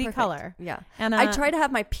 It is the color. Yeah. And I try to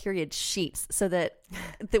have my period sheets so that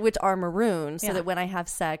which are maroon, so that when I have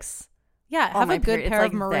sex, have a good pair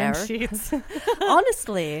of maroon sheets.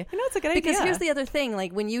 Honestly, you know, it's a good idea. Because here's the other thing: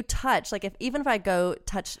 like when you touch, like even if I go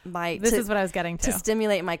touch this is what I was getting to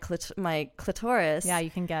stimulate my clitoris. Yeah,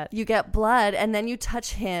 you get blood, and then you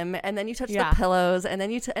touch him, and then you touch the pillows, and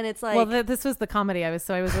then and it's like, well, this was the comedy. I was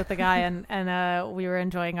with the guy, and we were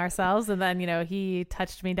enjoying ourselves, and then he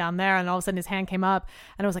touched me down there, and all of a sudden his hand came up,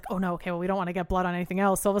 and I was like, oh no, okay, well we don't want to get blood on anything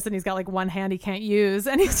else. So all of a sudden he's got like one hand he can't use,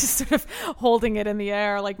 and he's just sort of holding it in the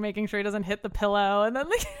air, like making sure he doesn't hit the pillow, and then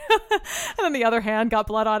and then the other hand got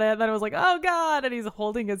blood on it, and then it was like, oh god, and he's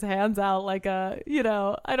holding his hands out like a,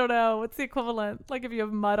 I don't know what's the equivalent, like if you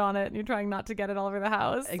have mud on it and you're trying not to get it all over the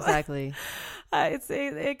house. Exactly.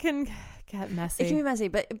 It can get messy. It can be messy,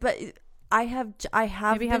 but I have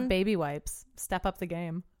maybe have baby wipes, step up the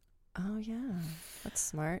game. Oh yeah, that's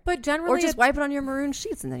smart. But generally, or just wipe it on your maroon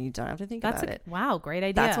sheets, and then you don't have to think about it. Wow, great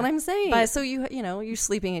idea. That's what I'm saying. But so you're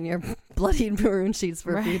sleeping in your bloodied maroon sheets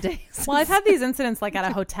for a few days. Well, I've had these incidents like at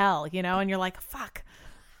a hotel, and you're like, fuck,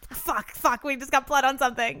 fuck, we just got blood on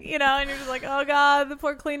something, you know, and you're just like, oh God, the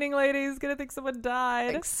poor cleaning lady's going to think someone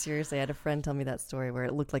died. Like, seriously, I had a friend tell me that story where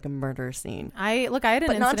it looked like a murder scene. I had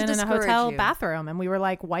an incident in a hotel you. bathroom, and we were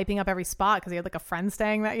like wiping up every spot because he had like a friend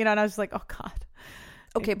staying there, you know, and I was just like, oh God.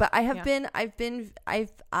 Okay, but I have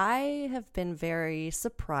been very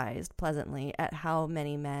surprised pleasantly at how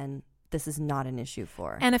many men this is not an issue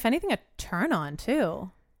for. And if anything, a turn on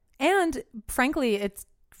too. And frankly, it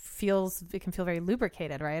can feel very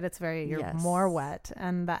lubricated, right? It's very, you're more wet.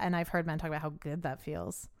 And I've heard men talk about how good that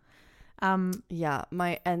feels. So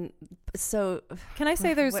can I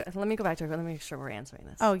say let me go back to it. Let me make sure we're answering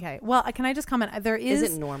this. Okay. Well, can I just comment? Is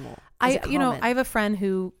it normal? I have a friend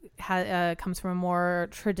who comes from a more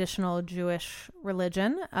traditional Jewish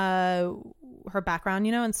religion, her background,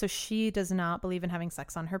 you know, and so she does not believe in having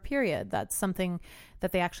sex on her period. That's something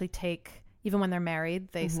that they actually take, even when they're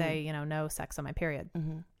married, they say, you know, no sex on my period.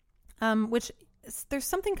 Which there's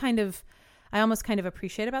something I almost kind of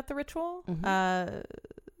appreciate about the ritual.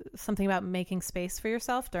 Something about making space for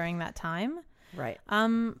yourself during that time. Right.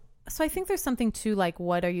 So I think there's something to like,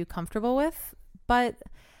 what are you comfortable with? But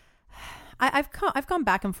I've gone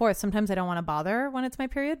back and forth. Sometimes I don't want to bother when it's my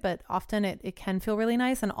period, but often it can feel really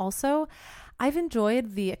nice. And also I've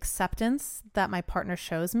enjoyed the acceptance that my partner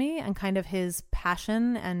shows me, and kind of his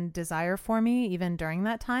passion and desire for me, even during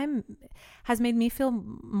that time, has made me feel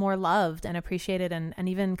more loved and appreciated, and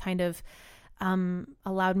even kind of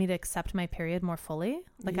allowed me to accept my period more fully.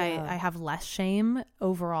 Like I have less shame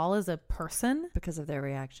overall as a person because of their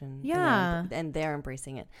reaction. Yeah. And they're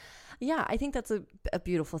embracing it. Yeah. I think that's a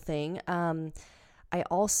beautiful thing. I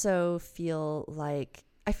also feel like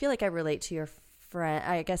I relate to your friend.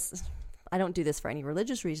 I guess I don't do this for any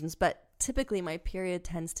religious reasons, but typically my period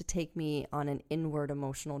tends to take me on an inward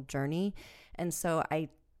emotional journey. And so I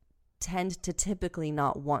tend to typically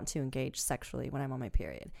not want to engage sexually when I'm on my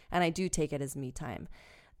period, and I do take it as me time.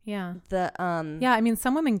 Yeah. I mean,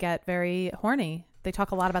 some women get very horny. They talk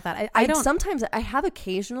a lot about that. I don't. Sometimes I have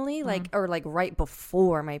occasionally, or right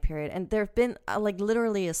before my period, and there have been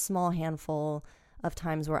literally a small handful of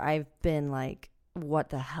times where I've been like, what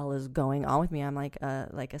the hell is going on with me? I'm like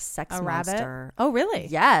a sex monster. Rabbit? Oh, really?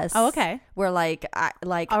 Yes. Oh, okay. Where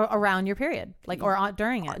around your period, or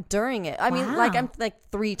during it. During it. I mean, I'm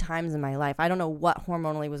 3 times in my life. I don't know what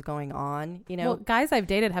hormonally was going on. You know, well, guys I've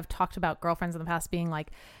dated have talked about girlfriends in the past being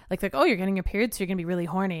like, oh, you're getting your period, so you're gonna be really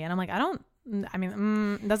horny, and I'm like,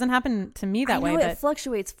 it doesn't happen to me that way. But it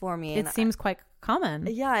fluctuates for me. It seems quite common.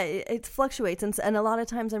 Yeah, it fluctuates, and a lot of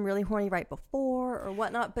times I'm really horny right before or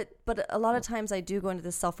whatnot. But a lot of times I do go into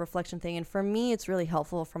this self-reflection thing, and for me, it's really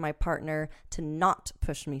helpful for my partner to not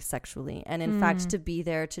push me sexually, and in fact to be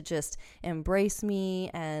there to just embrace me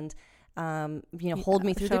and hold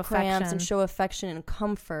me through the cramps and show affection and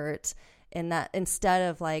comfort, and that instead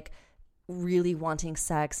of like really wanting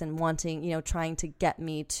sex and wanting trying to get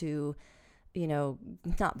me to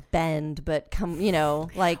not bend, but come, well,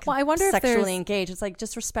 I wonder sexually engage. It's like,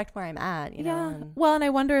 just respect where I'm at, know? Well, and I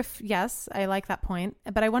wonder if, yes, I like that point,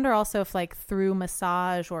 but I wonder also if like through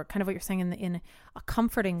massage or kind of what you're saying in a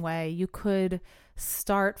comforting way, you could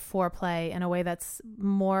start foreplay in a way that's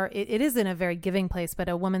more, it is in a very giving place, but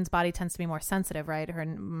a woman's body tends to be more sensitive, right?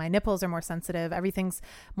 My nipples are more sensitive. Everything's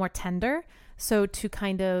more tender. So to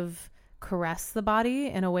kind of caress the body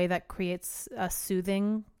in a way that creates a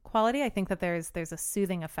soothing quality, I think that there's a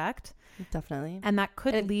soothing effect, definitely, and that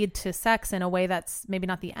could lead to sex in a way that's maybe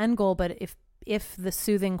not the end goal, but if the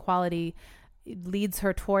soothing quality leads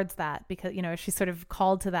her towards that, because she's sort of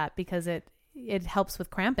called to that because it helps with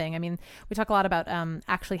cramping. I mean, we talk a lot about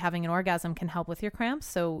actually having an orgasm can help with your cramps.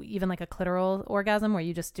 So even like a clitoral orgasm where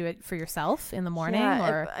you just do it for yourself in the morning,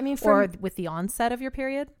 or with the onset of your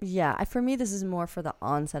period. Yeah, for me, this is more for the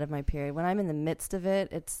onset of my period. When I'm in the midst of it,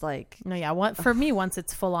 it's like for me, once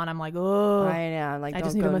it's full on, I'm like, oh, I know, like I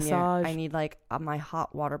just need a massage. I need like my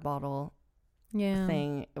hot water bottle,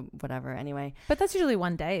 thing, whatever. Anyway, but that's usually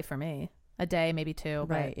one day for me, a day, maybe 2.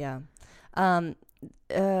 Right? Yeah.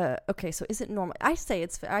 Okay, so is it normal? I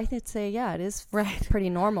could say yeah, it is pretty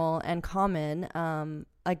normal and common.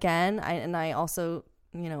 Again, I also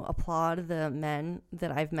applaud the men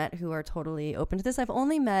that I've met who are totally open to this. I've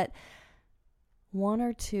only met 1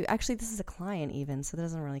 or 2. Actually, this is a client even, so that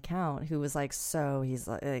doesn't really count. Who was like, so he's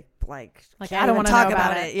like I don't want to talk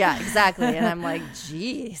about it. Yeah, exactly. And I'm like,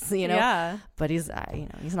 geez, Yeah. But he's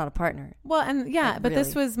he's not a partner. Well, and but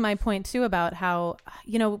this was my point too about how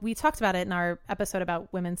we talked about it in our episode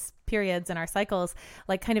about women's periods and our cycles,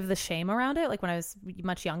 like kind of the shame around it, like when I was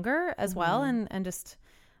much younger as well, and just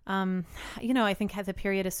I think the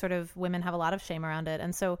period is sort of, women have a lot of shame around it,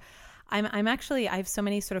 and so I'm actually, I have so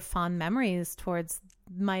many sort of fond memories towards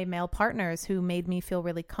my male partners who made me feel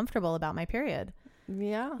really comfortable about my period.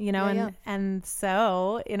 Yeah. You know, and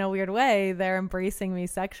so in a weird way, their embracing me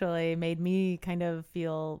sexually made me kind of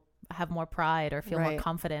have more pride or feel more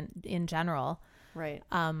confident in general. Right.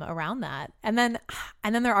 Around that. And then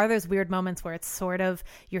there are those weird moments where it's sort of,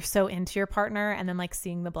 you're so into your partner, and then like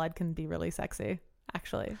seeing the blood can be really sexy,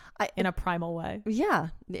 actually, in a primal way. Yeah,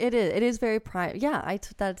 it is. It is very primal. Yeah.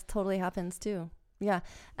 That totally happens too. Yeah.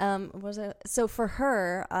 So for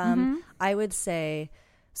her, I would say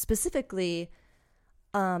specifically,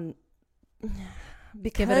 because,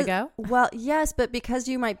 give it a go. Well, yes, but because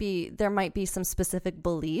there might be some specific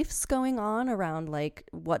beliefs going on around like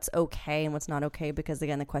what's okay and what's not okay. Because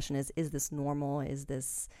again, the question is this normal? Is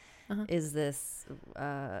this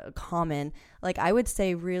common? Like, I would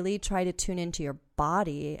say really try to tune into your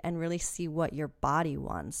body and really see what your body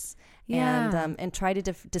wants, and try to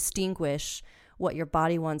distinguish what your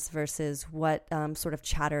body wants versus what sort of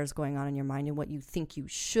chatter is going on in your mind and what you think you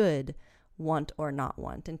should want or not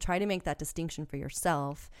want, and try to make that distinction for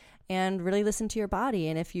yourself and really listen to your body.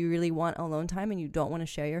 And if you really want alone time and you don't want to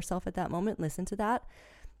share yourself at that moment, listen to that.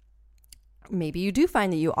 Maybe you do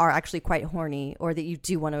find that you are actually quite horny, or that you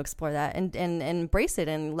do want to explore that and embrace it.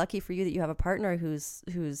 And lucky for you that you have a partner who's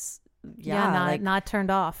not turned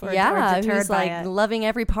off or deterred who's by like it. Loving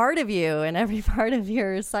every part of you and every part of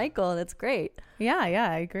your cycle. That's great. Yeah,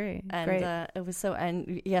 I agree. And great. It was so,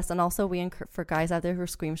 and yes, and also for guys out there who are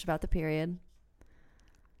squeamish about the period,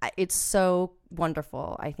 it's so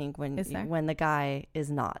wonderful, I think, when the guy is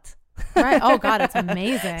not. Right. Oh God, it's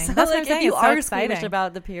amazing. So that's like, what I'm saying. if you it's are so squeamish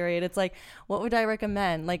about the period, it's like, what would I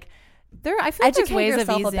recommend? Like, I feel like educate there's ways yourself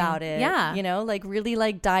of easing, about it. Yeah. You know, like really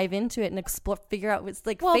like dive into it and explore, figure out what's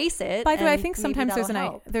like, face it. By the way, I think sometimes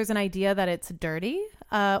there's an idea that it's dirty,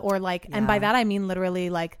 or like, and by that I mean literally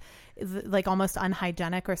like almost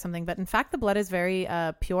unhygienic or something. But in fact, the blood is very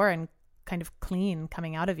pure and kind of clean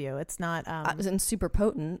coming out of you. It's not and super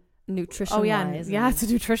potent. Nutrition. Oh yeah, it's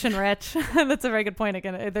nutrition rich. That's a very good point.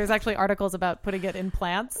 Again, there's actually articles about putting it in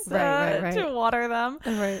plants to water them.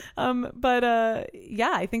 Right.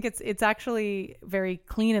 I think it's actually very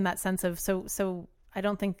clean in that sense of so. I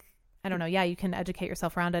don't know. Yeah, you can educate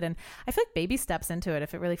yourself around it, and I feel like baby steps into it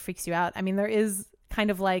if it really freaks you out. I mean, there is kind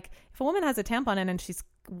of like, if a woman has a tampon in and she's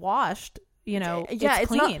washed, you know, it's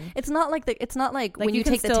clean. It's not like when you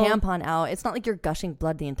take the tampon out, it's not like you're gushing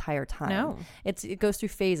blood the entire time. No. It goes through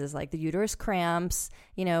phases, like the uterus cramps,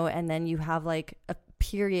 you know, and then you have like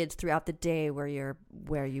periods throughout the day where you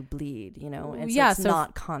bleed, you know, and so it's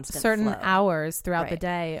not constant certain flow. Hours throughout the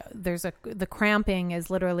day. The cramping is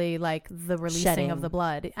literally like the releasing of the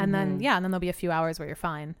blood, and then there'll be a few hours where you're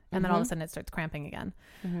fine, and then all of a sudden it starts cramping again.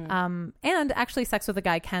 And actually, sex with a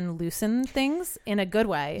guy can loosen things in a good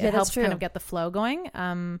way. It helps kind of get the flow going.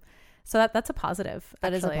 So that's a positive.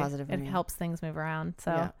 That is a positive. It helps things move around.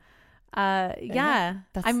 So that's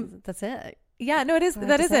it. Yeah, no, it is.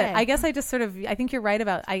 That is it. I guess I just sort of, I think you're right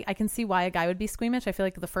about, I can see why a guy would be squeamish. I feel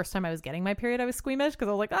like the first time I was getting my period, I was squeamish because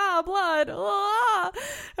I was like, blood.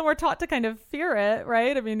 And we're taught to kind of fear it,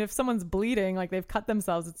 right? I mean, if someone's bleeding, like they've cut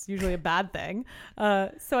themselves, it's usually a bad thing.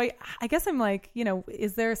 So I guess I'm like, you know,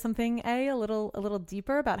 is there something a little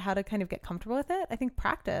deeper about how to kind of get comfortable with it? I think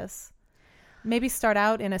practice. Maybe start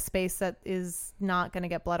out in a space that is not going to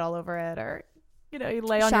get blood all over it, or, you know, you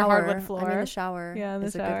lay on your hardwood floor. I mean, the shower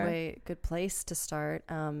is shower. a good place to start,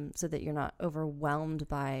 so that you're not overwhelmed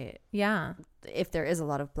by if there is a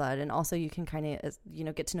lot of blood. And also you can kind of, you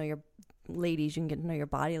know, get to know your ladies, you can get to know your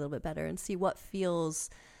body a little bit better and see what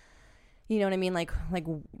feels, you know what I mean? Like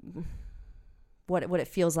what it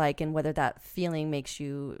feels like, and whether that feeling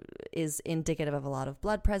is indicative of a lot of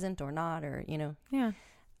blood present or not, or, you know. Yeah.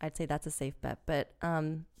 I'd say that's a safe bet. But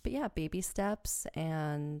yeah, baby steps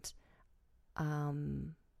and I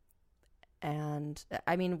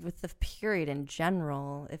mean, with the period in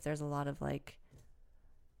general, if there's a lot of like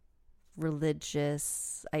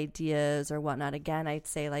religious ideas or whatnot, again, I'd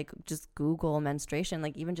say like just Google menstruation,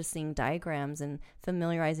 like even just seeing diagrams and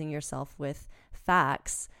familiarizing yourself with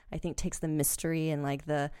facts, I think takes the mystery and like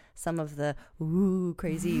some of the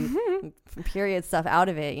crazy period stuff out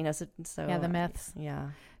of it, you know. So yeah, the myths. Yeah.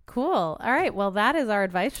 Cool. All right. Well, that is our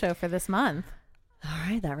advice show for this month. All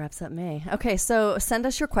right, that wraps up May. Okay, so send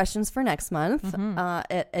us your questions for next month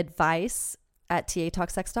at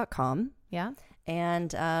advice@tatalksex.com. Yeah.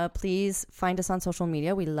 And please find us on social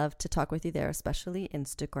media. We love to talk with you there, especially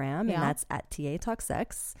Instagram, and that's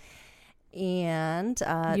 @tatalksex. And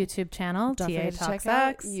YouTube channel, don't TA forget to Talk check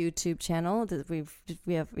out Sex. YouTube channel.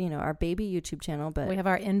 We have our baby YouTube channel, but We have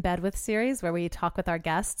our In Bed With series where we talk with our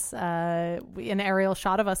guests. An aerial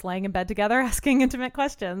shot of us laying in bed together asking intimate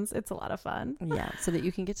questions. It's a lot of fun. yeah, so that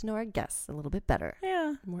you can get to know our guests a little bit better,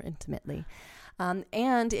 more intimately.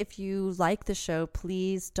 And if you like the show,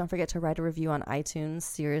 please don't forget to write a review on iTunes.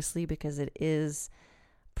 Seriously, because it is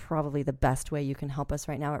probably the best way you can help us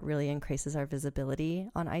right now. It really increases our visibility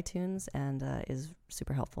on iTunes and is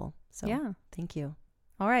super helpful. So thank you.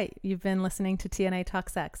 All right. You've been listening to TNA Talk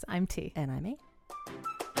Sex. I'm T. And I'm A.